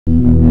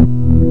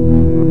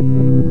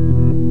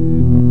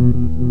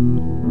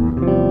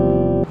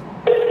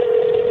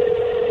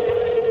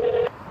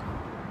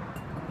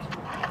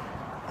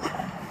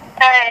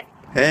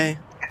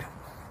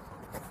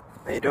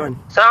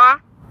So?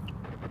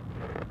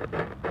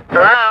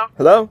 Hello?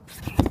 Hello?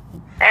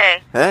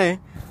 Hey. Hey.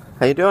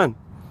 How you doing?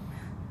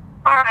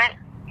 Alright.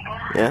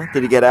 Yeah?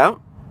 Did you get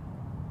out?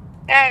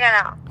 Yeah, I got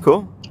out.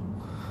 Cool.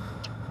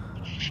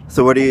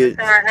 So what do you...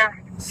 Right now.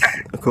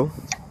 Cool.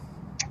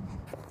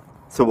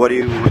 So what are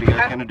you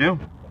guys gonna do?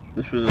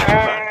 This was a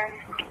I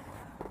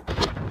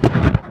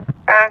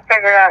haven't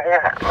figured out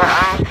yet.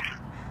 But,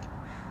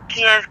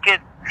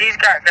 he's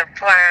got good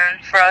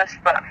plans for us,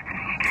 but...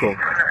 Cool.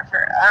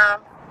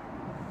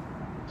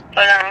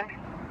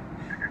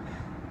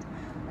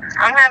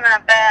 I'm having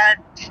a bad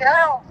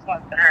shell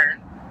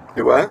flutter.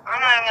 You what?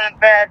 I'm having a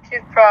bad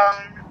tooth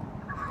problem.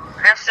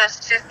 It's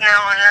just tooth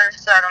now on the other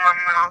side of my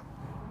mouth.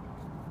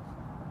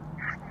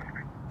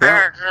 It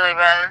hurts really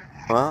bad.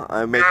 Well,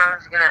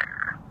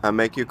 I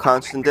make you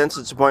constant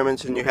dentist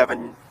appointments, and you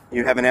haven't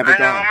ever I know,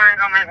 gone. I'm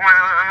gonna make my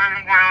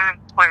own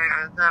appointment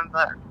with them,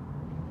 but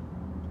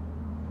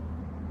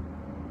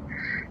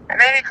and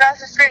maybe cross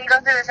the street and go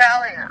through this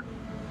alley now.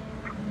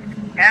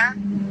 Yeah?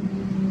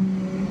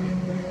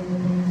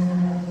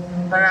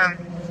 But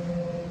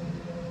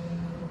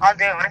I'll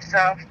do it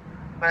myself.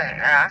 But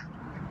yeah.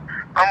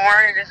 I'm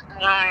worried it's gonna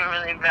be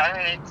really bad.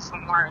 I need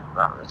some worries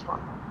about this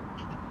one.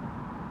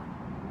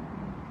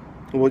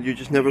 Well, you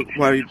just never...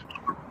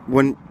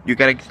 When you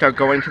gotta start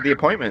going to the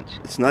appointments.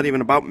 It's not even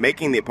about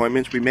making the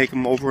appointments. We make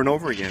them over and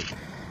over again.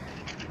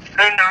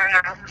 I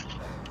know.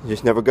 You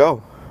just never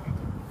go.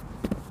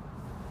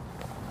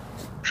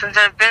 Since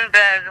I've been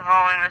bad,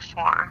 I've only missed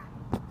one.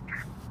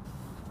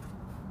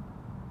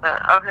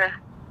 But, okay.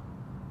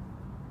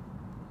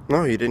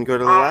 No, you didn't go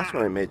to the last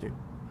one I made you.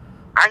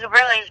 I could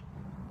barely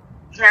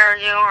hear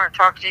you or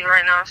talk to you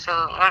right now,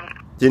 so...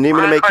 Do you need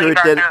me to make you a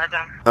dentist?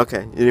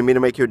 Okay. You need me to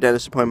make you a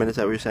dentist appointment? Is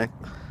that what you're saying?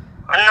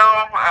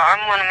 No, I'm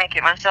gonna make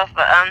it myself,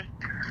 but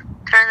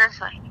turn this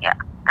way, yeah.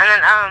 And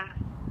then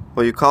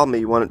Well, you called me.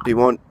 Do you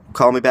want to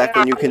call me back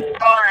when you can?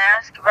 Call and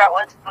ask about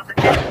what's the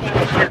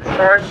difference in the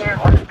storage unit,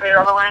 what's paid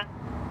all the way.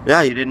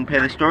 Yeah, you didn't pay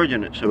the storage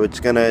unit, so it's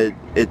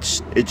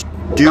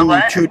due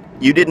to.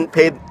 You didn't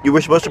pay. You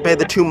were supposed to pay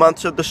the 2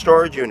 months of the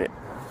storage unit.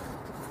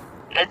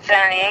 It's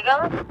San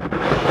Diego?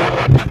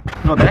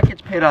 No, that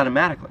gets paid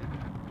automatically.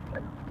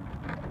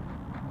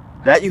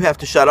 That you have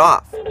to shut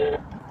off.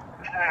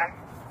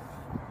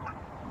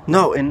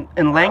 No, in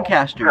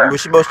Lancaster, you were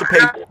supposed to pay.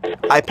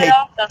 I paid.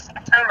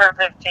 September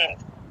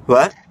 15th.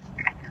 What?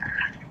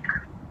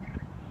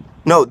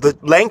 No, the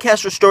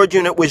Lancaster storage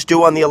unit was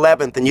due on the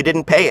 11th, and you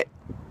didn't pay it.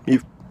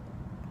 You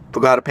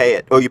forgot to pay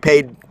it, or you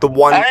paid the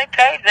one. I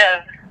paid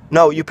them.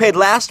 No, you paid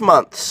last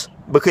month's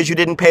because you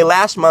didn't pay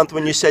last month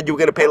when you said you were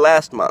going to pay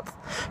last month.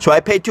 So I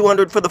paid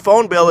 $200 for the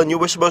phone bill, and you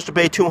were supposed to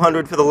pay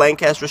 $200 for the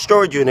Lancaster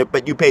storage unit,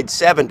 but you paid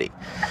 $70.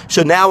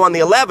 So now on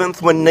the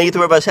 11th, when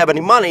neither of us have any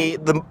money,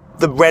 the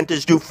rent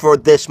is due for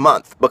this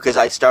month because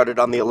I started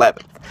on the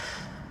 11th.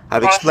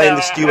 I've explained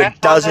this to you a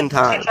dozen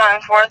times. 2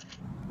 times worth?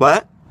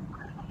 What?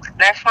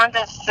 Next month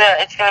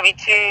it's going to be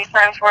 2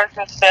 times worth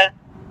instead.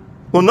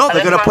 Well, no,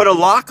 they're going to put a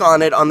lock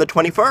on it on the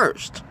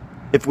 21st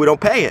if we don't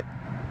pay it.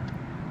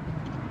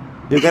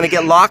 You're going to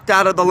get locked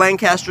out of the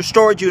Lancaster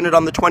storage unit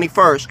on the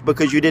 21st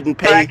because you didn't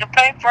pay. But I can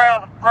pay for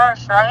the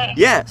first, right?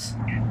 Yes,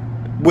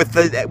 with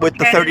the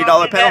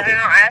 $30 penalty.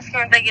 Ask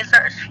them if they can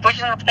start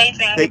switching the pay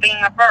thing to being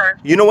the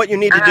first. You know what you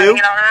need to do,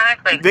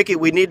 Vicky?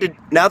 We need to,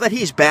 now that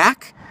he's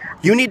back,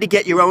 you need to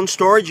get your own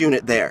storage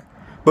unit there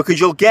because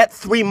you'll get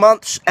 3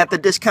 months at the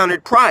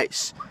discounted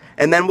price,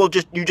 and then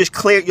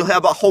you'll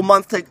have a whole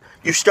month to.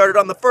 You started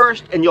on the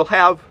 1st, and you'll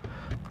have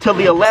till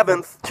the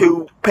 11th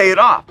to pay it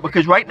off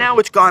because right now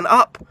it's gone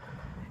up.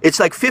 It's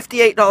like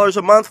 $58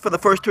 a month for the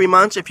first 3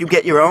 months if you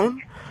get your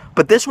own,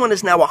 but this one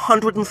is now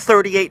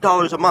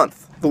 $138 a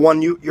month, the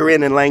one you're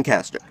in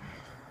Lancaster.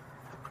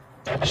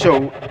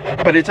 So,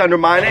 but it's under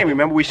my name.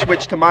 Remember, we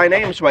switched to my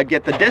name so I'd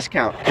get the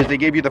discount because they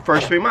gave you the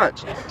first 3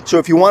 months. So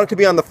if you want it to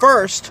be on the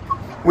 1st,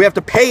 we have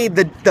to pay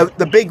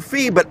the big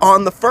fee, but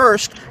on the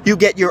 1st, you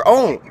get your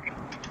own.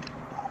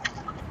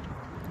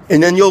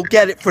 And then you'll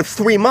get it for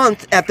 3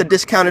 months at the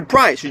discounted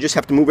price. You just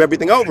have to move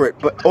everything over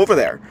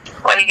there.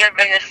 Well, you get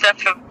bigger stuff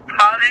from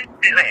college?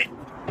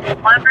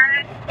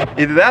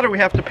 Either that or we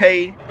have to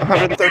pay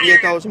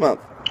 $138 a month.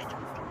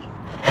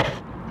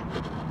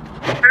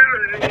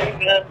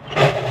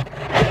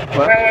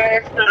 What?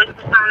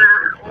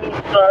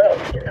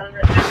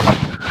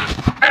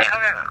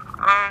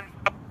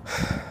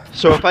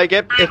 So if I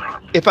get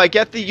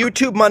the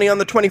YouTube money on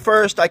the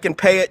 21st, I can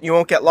pay it and you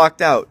won't get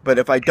locked out. But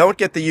if I don't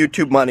get the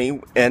YouTube money,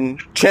 and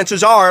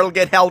chances are it'll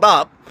get held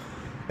up,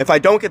 if I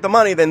don't get the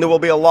money, then there will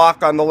be a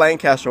lock on the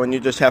Lancaster and you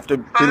just have to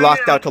be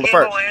locked out till the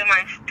 1st. Away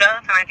my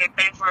stuff and I can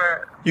pay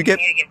for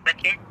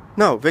Vicky?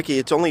 No, Vicky,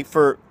 it's only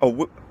for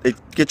it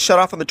gets shut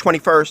off on the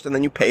 21st and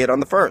then you pay it on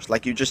the 1st,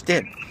 like you just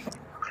did.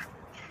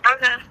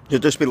 Okay.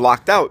 You'll just be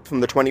locked out from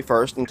the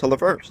 21st until the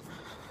 1st.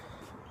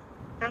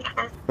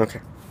 Okay.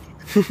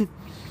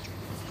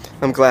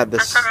 I'm glad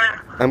this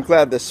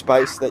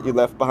spice that you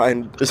left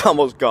behind is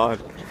almost gone.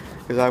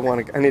 Because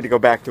I need to go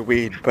back to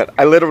weed, but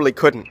I literally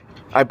couldn't.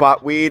 I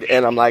bought weed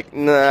and I'm like,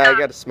 nah, I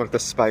gotta smoke the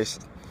spice.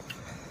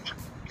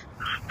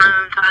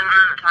 I'm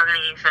not talking to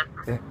you, sir.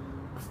 Yeah.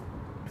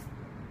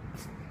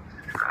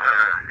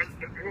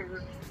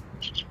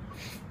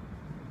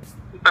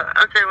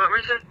 Okay, what were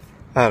you saying?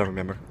 I don't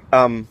remember.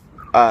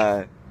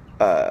 I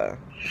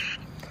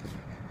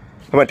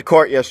went to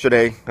court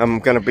yesterday. I'm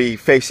gonna be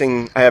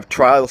facing. I have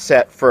trial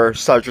set for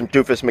Sergeant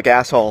Doofus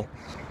McAsshole.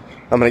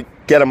 I'm gonna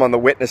get him on the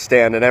witness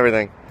stand and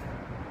everything.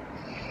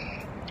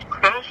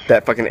 Huh?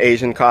 That fucking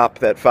Asian cop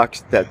that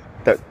fucks that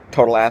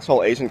total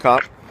asshole Asian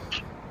cop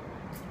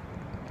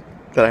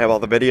that I have all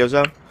the videos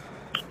of.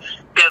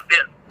 Yep.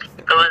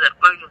 The one that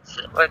fucking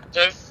with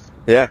Jace.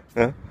 Yeah.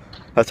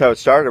 That's how it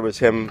started. Was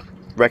him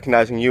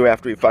recognizing you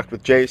after he fucked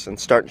with Jace and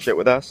starting shit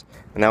with us.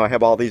 And now I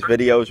have all these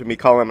videos of me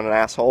calling him an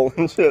asshole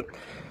and shit.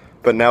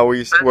 But now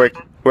we're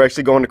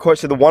actually going to court.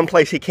 So the one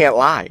place he can't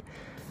lie.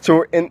 So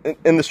we're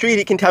in the street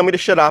he can tell me to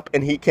shut up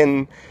and he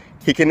can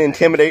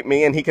intimidate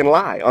me and he can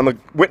lie. On the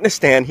witness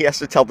stand he has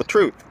to tell the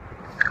truth.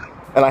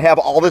 And I have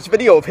all this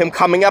video of him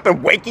coming up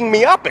and waking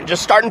me up and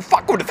just starting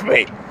fucking with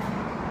me.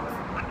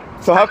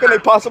 So how can they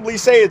possibly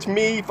say it's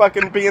me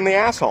fucking being the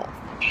asshole?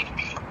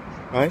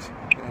 Right?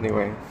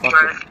 Anyway, fuck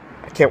it.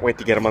 I can't wait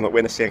to get him on the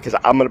witness stand because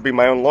I'm going to be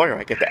my own lawyer.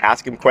 I get to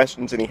ask him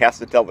questions and he has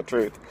to tell the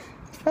truth.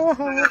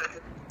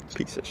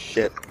 Piece of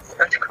shit.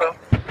 That's cool.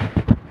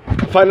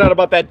 Find out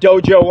about that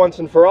dojo once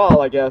and for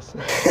all, I guess.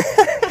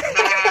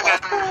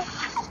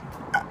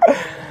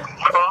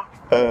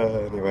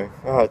 Anyway.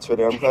 Alright,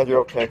 sweetie, I'm glad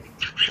you're okay.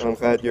 I'm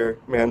glad your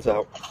man's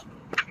out.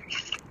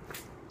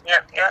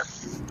 Yep.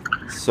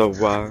 So,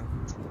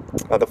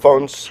 the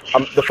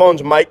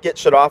phones might get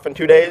shut off in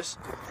 2 days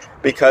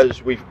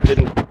because we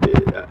didn't.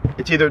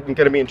 It's either going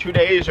to be in 2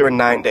 days or in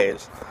 9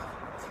 days.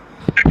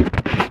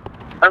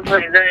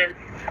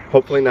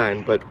 Hopefully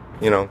 9, but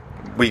you know,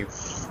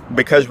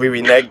 because we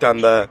reneged on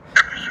the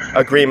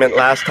agreement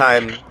last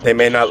time, they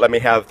may not let me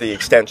have the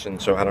extension.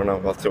 So I don't know.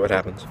 We'll see what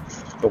happens.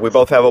 But we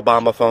both have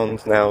Obama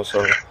phones now,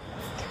 so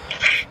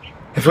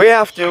if we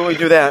have to, we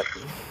do that.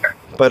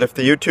 But if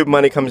the YouTube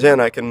money comes in,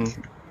 I can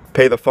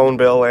pay the phone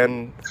bill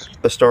and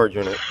the storage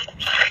unit.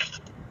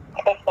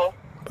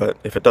 But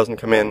if it doesn't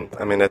come in,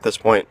 I mean, at this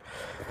point,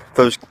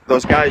 those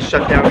guys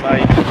shut down my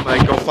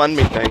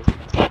GoFundMe thing.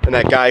 And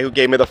that guy who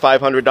gave me the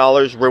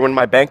 $500 ruined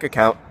my bank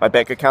account. My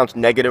bank account's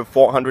negative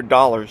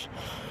 $400.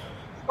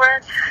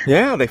 What?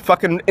 Yeah, they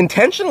fucking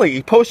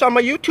intentionally post on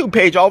my YouTube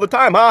page all the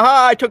time.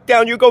 Haha, I took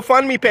down your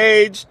GoFundMe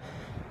page.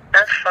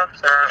 That's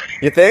fucked up.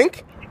 You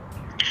think?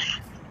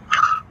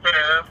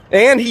 Yeah.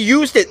 And he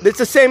used it. It's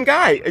the same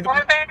guy.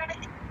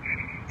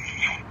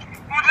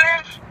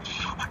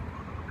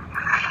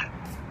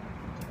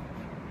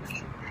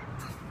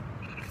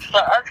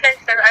 Okay,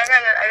 sir,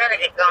 I gotta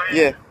get going.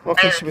 Yeah,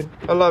 okay, sweet.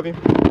 I love you.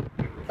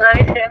 Love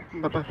you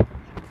too. Bye-bye.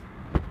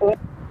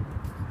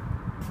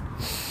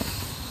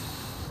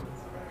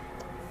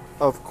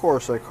 Of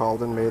course I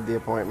called and made the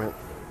appointment.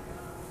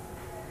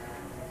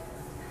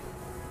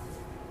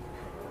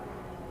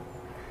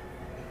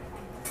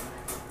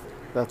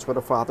 That's what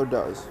a father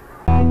does.